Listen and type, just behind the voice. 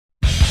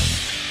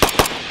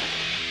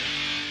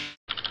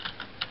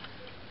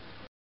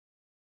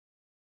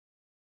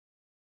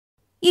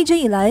一直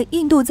以来，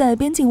印度在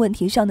边境问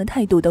题上的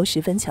态度都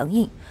十分强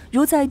硬，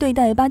如在对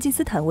待巴基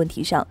斯坦问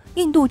题上，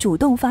印度主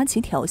动发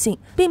起挑衅，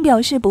并表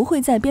示不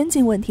会在边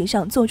境问题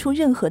上做出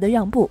任何的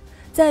让步。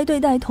在对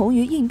待同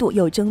与印度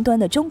有争端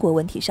的中国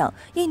问题上，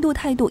印度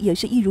态度也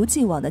是一如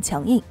既往的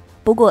强硬。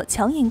不过，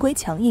强硬归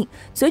强硬，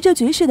随着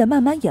局势的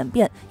慢慢演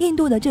变，印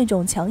度的这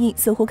种强硬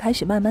似乎开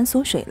始慢慢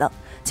缩水了。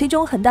其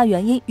中很大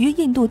原因与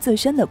印度自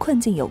身的困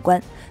境有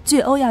关。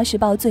据欧亚时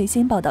报最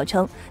新报道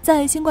称，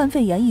在新冠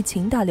肺炎疫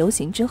情大流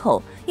行之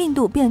后，印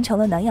度变成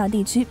了南亚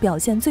地区表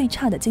现最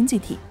差的经济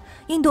体。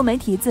印度媒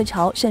体自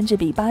嘲，甚至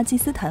比巴基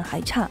斯坦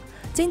还差。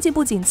经济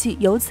不景气，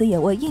由此也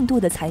为印度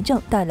的财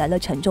政带来了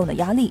沉重的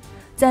压力。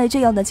在这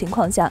样的情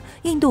况下，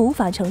印度无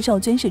法承受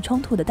军事冲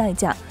突的代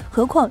价，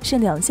何况是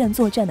两线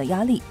作战的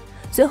压力。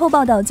随后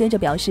报道接着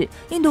表示，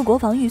印度国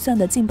防预算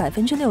的近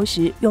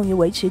60%用于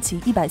维持其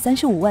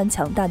135万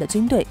强大的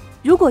军队。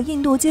如果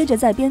印度接着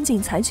在边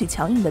境采取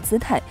强硬的姿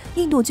态，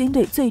印度军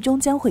队最终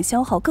将会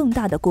消耗更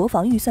大的国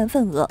防预算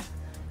份额。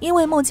因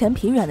为目前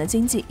疲软的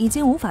经济已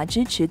经无法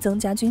支持增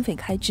加军费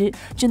开支，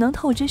只能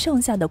透支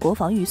剩下的国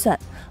防预算。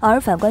而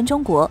反观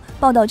中国，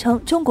报道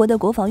称中国的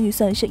国防预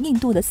算是印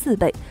度的4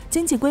倍，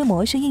经济规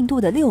模是印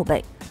度的6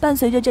倍。伴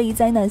随着这一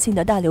灾难性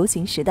的大流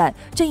行时代，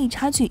这一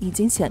差距已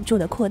经显著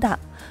的扩大。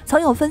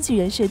曾有分析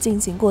人士进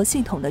行过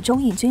系统的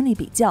中印军力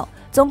比较，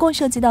总共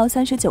涉及到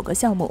39个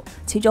项目，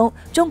其中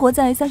中国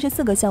在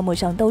34个项目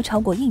上都超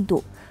过印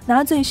度。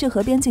拿最适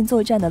合边境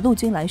作战的陆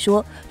军来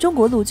说，中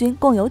国陆军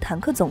共有坦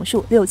克总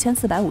数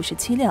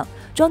6457辆，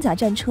装甲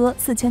战车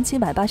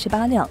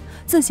4788辆，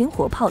自行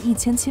火炮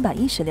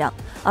1710辆，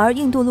而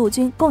印度陆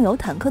军共有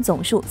坦克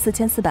总数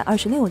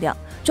4426辆，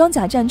装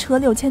甲战车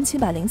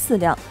6704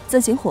辆，自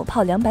行火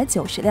炮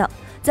290辆。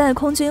在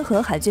空军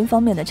和海军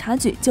方面的差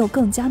距就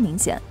更加明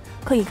显。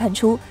可以看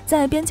出，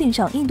在边境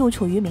上，印度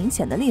处于明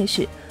显的劣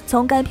势。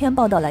从该篇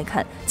报道来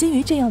看，基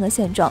于这样的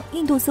现状，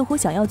印度似乎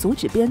想要阻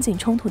止边境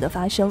冲突的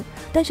发生，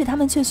但是他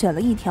们却选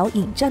了一条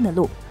引战的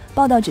路。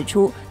报道指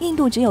出，印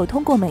度只有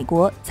通过美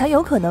国才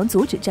有可能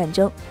阻止战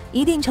争。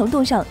一定程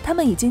度上，他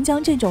们已经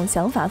将这种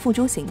想法付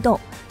诸行动。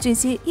据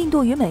悉，印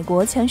度与美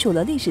国签署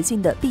了历史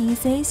性的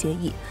BECA 协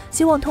议，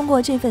希望通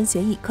过这份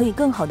协议可以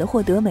更好地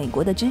获得美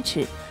国的支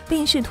持，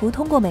并试图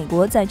通过美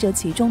国在这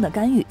其中的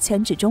干预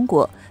牵制中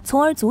国，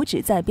从而阻止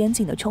在边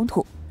境的冲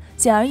突。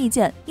显而易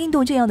见，印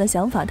度这样的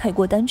想法太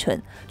过单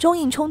纯。中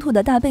印冲突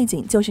的大背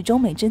景就是中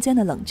美之间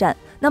的冷战，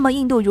那么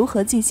印度如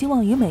何寄希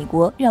望于美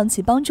国，让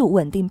其帮助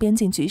稳定边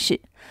境局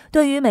势？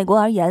对于美国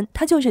而言，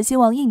他就是希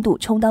望印度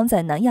充当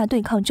在南亚对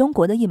抗中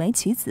国的一枚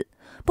棋子。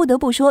不得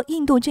不说，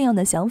印度这样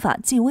的想法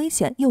既危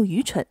险又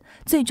愚蠢，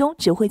最终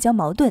只会将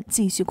矛盾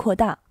继续扩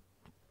大。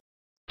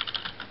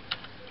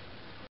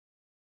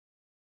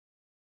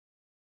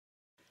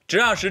直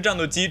-20战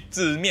斗机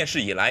自面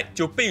世以来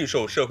就备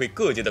受社会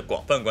各界的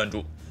广泛关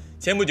注。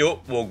前不久，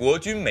我国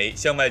军媒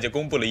向外界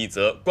公布了一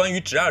则关于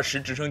直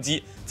-20直升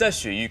机在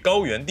雪域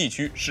高原地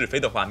区试飞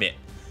的画面。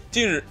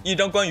近日，一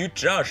张关于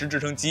直-20直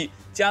升机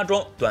加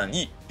装短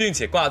翼并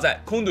且挂载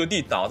空对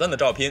地导弹的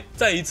照片，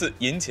再一次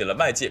引起了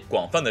外界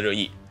广泛的热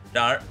议。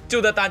然而，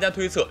就在大家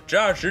推测直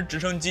-20直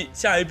升机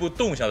下一步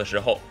动向的时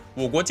候，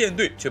我国舰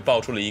队却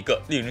爆出了一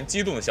个令人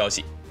激动的消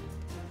息。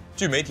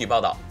据媒体报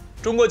道，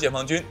中国解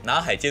放军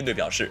南海舰队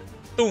表示，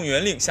动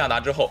员令下达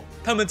之后，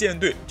他们舰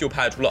队就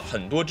派出了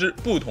很多支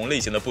不同类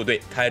型的部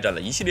队，开展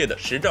了一系列的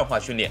实战化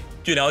训练。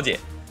据了解，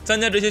参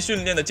加这些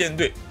训练的舰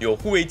队有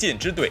护卫舰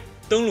支队、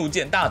登陆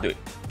舰大队、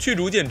驱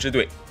逐舰支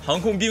队、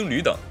航空兵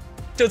旅等。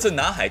这次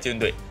南海舰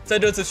队在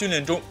这次训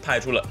练中派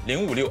出了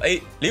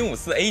056A、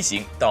054A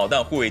型导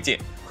弹护卫舰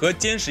和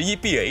歼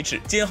11BH、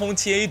歼轰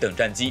7A 等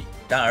战机。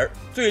然而，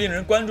最令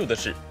人关注的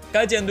是，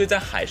该舰队在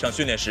海上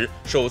训练时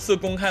首次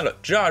公开了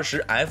直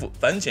-20F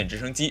反潜直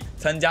升机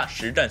参加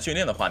实战训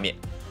练的画面。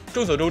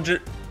众所周知，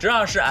直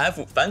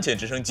-20F 反潜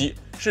直升机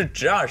是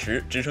直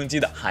-20直升机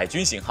的海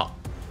军型号。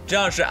直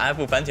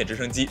-20F 反潜直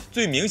升机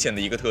最明显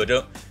的一个特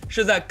征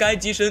是在该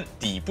机身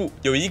底部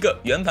有一个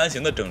圆盘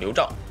形的整流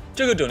罩，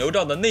这个整流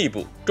罩的内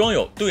部装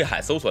有对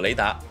海搜索雷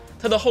达，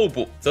它的后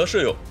部则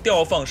设有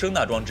吊放声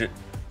呐装置。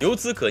由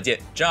此可见，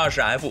直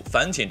-20F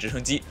反潜直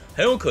升机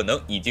很有可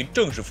能已经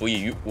正式服役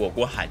于我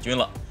国海军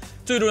了。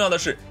最重要的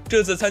是，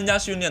这次参加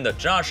训练的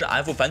直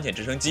-20F 反潜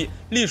直升机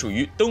隶属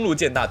于登陆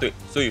舰大队，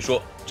所以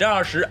说直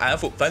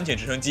-20F 反潜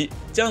直升机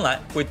将来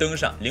会登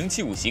上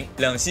075型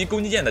两栖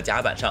攻击舰的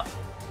甲板上。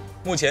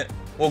目前，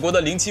我国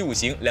的075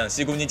型两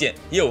栖攻击舰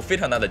也有非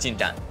常大的进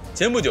展。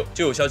前不久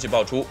就有消息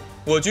爆出，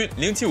我军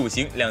075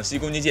型两栖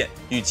攻击舰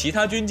与其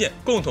他军舰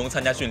共同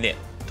参加训练。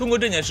通过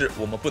这件事，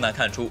我们不难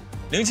看出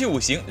，075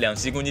型两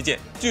栖攻击舰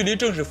距离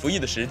正式服役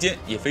的时间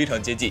也非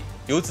常接近。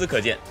由此可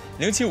见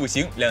，075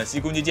型两栖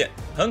攻击舰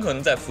很可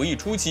能在服役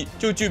初期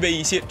就具备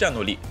一些战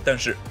斗力。但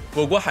是，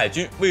我国海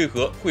军为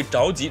何会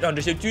着急让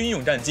这些军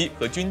用战机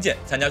和军舰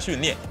参加训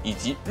练以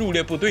及入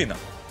列部队呢？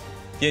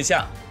眼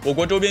下，我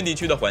国周边地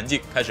区的环境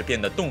开始变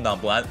得动荡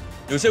不安，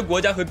有些国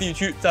家和地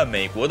区在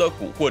美国的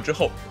蛊惑之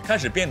后，开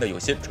始变得有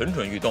些蠢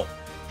蠢欲动，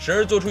时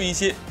而做出一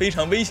些非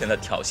常危险的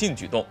挑衅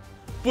举动。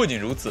不仅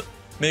如此，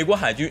美国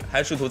海军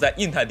还试图在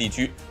印太地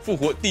区复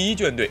活第一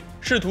舰队，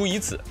试图以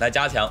此来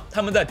加强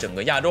他们在整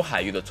个亚洲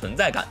海域的存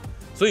在感。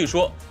所以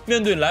说，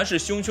面对来势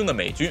汹汹的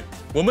美军，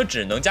我们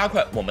只能加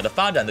快我们的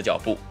发展的脚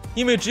步，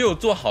因为只有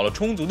做好了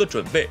充足的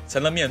准备，才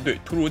能面对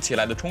突如其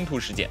来的冲突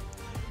事件。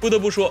不得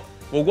不说，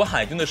我国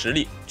海军的实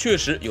力确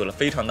实有了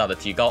非常大的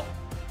提高。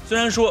虽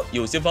然说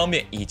有些方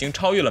面已经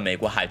超越了美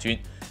国海军，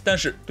但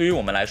是对于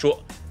我们来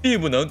说，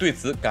并不能对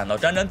此感到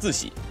沾沾自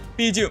喜。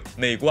毕竟，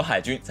美国海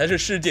军才是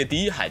世界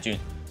第一海军。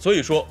所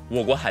以说，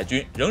我国海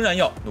军仍然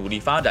要努力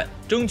发展，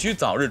争取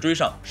早日追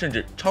上甚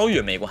至超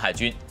越美国海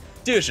军。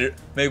届时，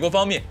美国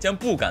方面将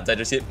不敢在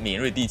这些敏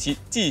锐地区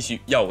继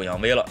续耀武扬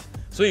威了。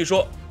所以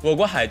说，我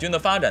国海军的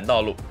发展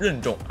道路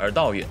任重而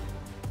道远。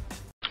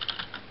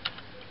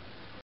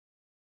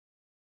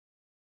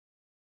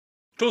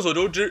众所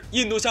周知，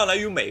印度向来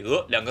与美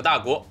俄两个大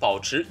国保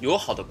持友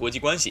好的国际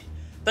关系。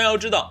但要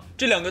知道，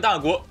这两个大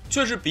国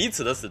却是彼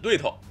此的死对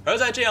头。而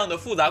在这样的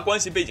复杂关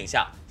系背景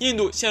下，印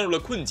度陷入了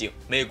困境，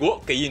美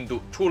国给印度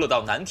出了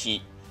道难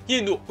题，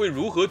印度会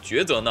如何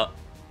抉择呢？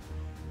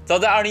早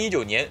在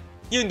2019年，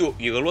印度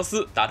与俄罗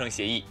斯达成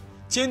协议，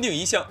签订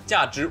一项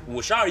价值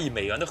52亿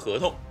美元的合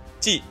同，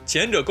即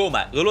前者购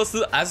买俄罗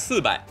斯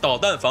S-400导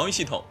弹防御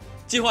系统，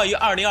计划于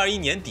2021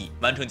年底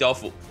完成交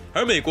付。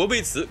而美国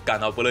为此感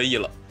到不乐意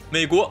了，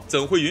美国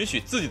怎会允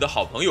许自己的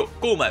好朋友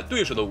购买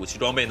对手的武器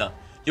装备呢？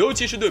尤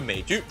其是对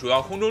美军主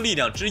要空中力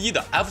量之一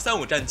的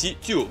F-35战机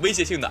具有威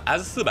胁性的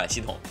S-400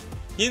系统，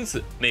因此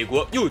美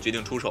国又决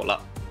定出手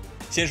了。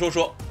先说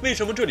说为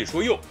什么这里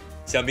说又，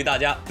想必大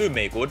家对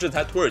美国制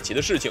裁土耳其的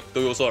事情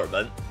都有所耳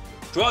闻。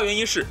主要原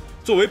因是，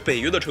作为北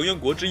约的成员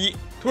国之一，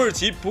土耳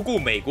其不顾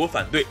美国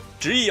反对，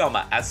执意要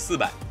买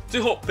S-400，最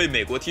后被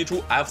美国踢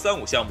出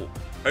F-35项目。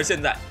而现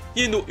在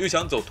印度又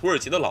想走土耳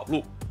其的老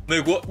路，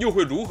美国又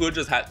会如何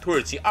制裁土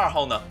耳其2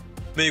号呢？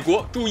美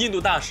国驻印度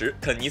大使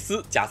肯尼斯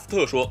·贾斯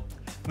特说，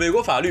美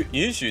国法律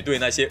允许对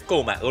那些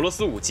购买俄罗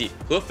斯武器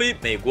和非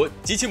美国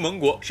及其盟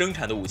国生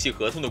产的武器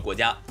合同的国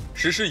家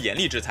实施严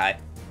厉制裁。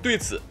对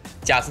此，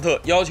贾斯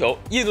特要求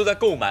印度在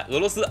购买俄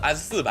罗斯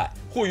S-400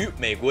或与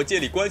美国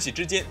建立关系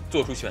之间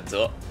做出选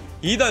择。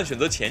一旦选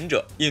择前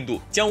者，印度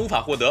将无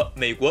法获得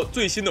美国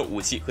最新的武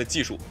器和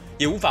技术，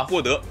也无法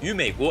获得与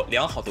美国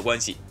良好的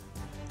关系。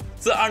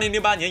自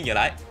2008年以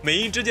来，美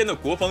印之间的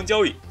国防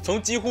交易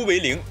从几乎为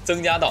零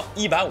增加到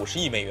150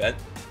亿美元。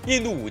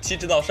印度武器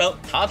制造商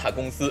塔塔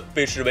公司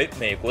被视为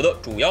美国的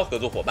主要合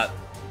作伙伴。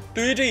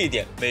对于这一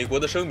点，美国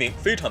的声明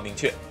非常明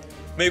确，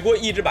美国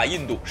一直把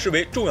印度视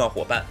为重要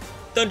伙伴。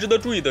但值得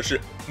注意的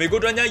是，美国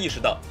专家意识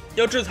到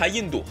要制裁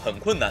印度很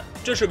困难，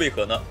这是为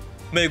何呢？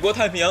美国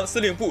太平洋司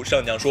令部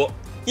上将说，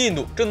印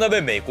度正在为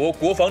美国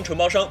国防承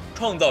包商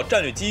创造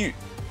战略机遇，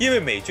因为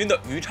美军的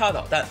鱼叉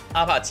导弹、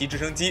阿帕奇直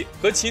升机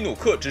和奇努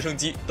克直升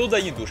机都在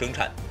印度生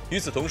产。与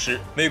此同时，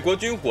美国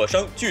军火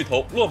商巨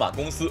头洛马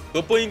公司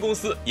和波音公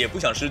司也不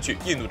想失去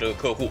印度这个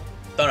客户。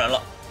当然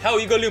了，还有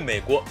一个令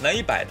美国难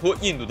以摆脱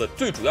印度的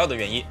最主要的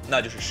原因，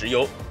那就是石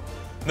油。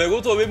美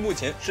国作为目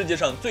前世界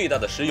上最大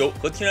的石油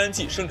和天然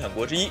气生产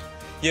国之一，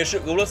也是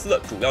俄罗斯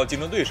的主要竞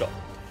争对手，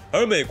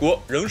而美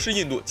国仍是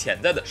印度潜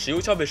在的石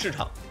油消费市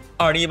场。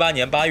2018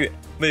年8月，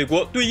美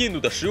国对印度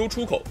的石油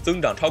出口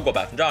增长超过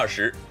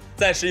20%。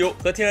在石油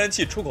和天然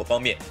气出口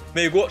方面，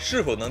美国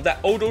是否能在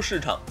欧洲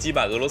市场击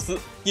败俄罗斯，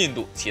印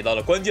度起到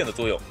了关键的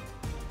作用。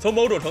从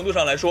某种程度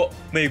上来说，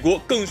美国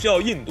更需要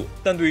印度，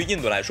但对于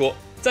印度来说，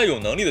在有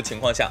能力的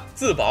情况下，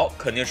自保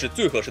肯定是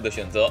最合适的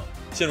选择。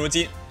现如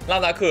今，拉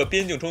达克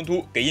边境冲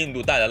突给印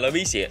度带来了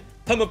威胁，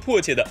他们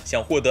迫切地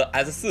想获得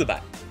S-400。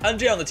按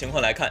这样的情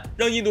况来看，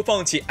让印度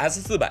放弃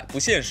S-400不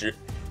现实。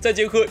再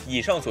结合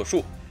以上所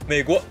述，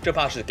美国这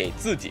怕是给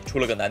自己出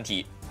了个难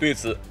题。对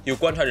此，有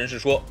观察人士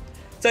说，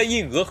在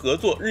印俄合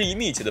作日益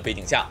密切的背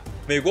景下，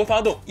美国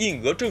发动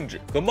印俄政治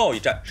和贸易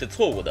战是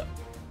错误的。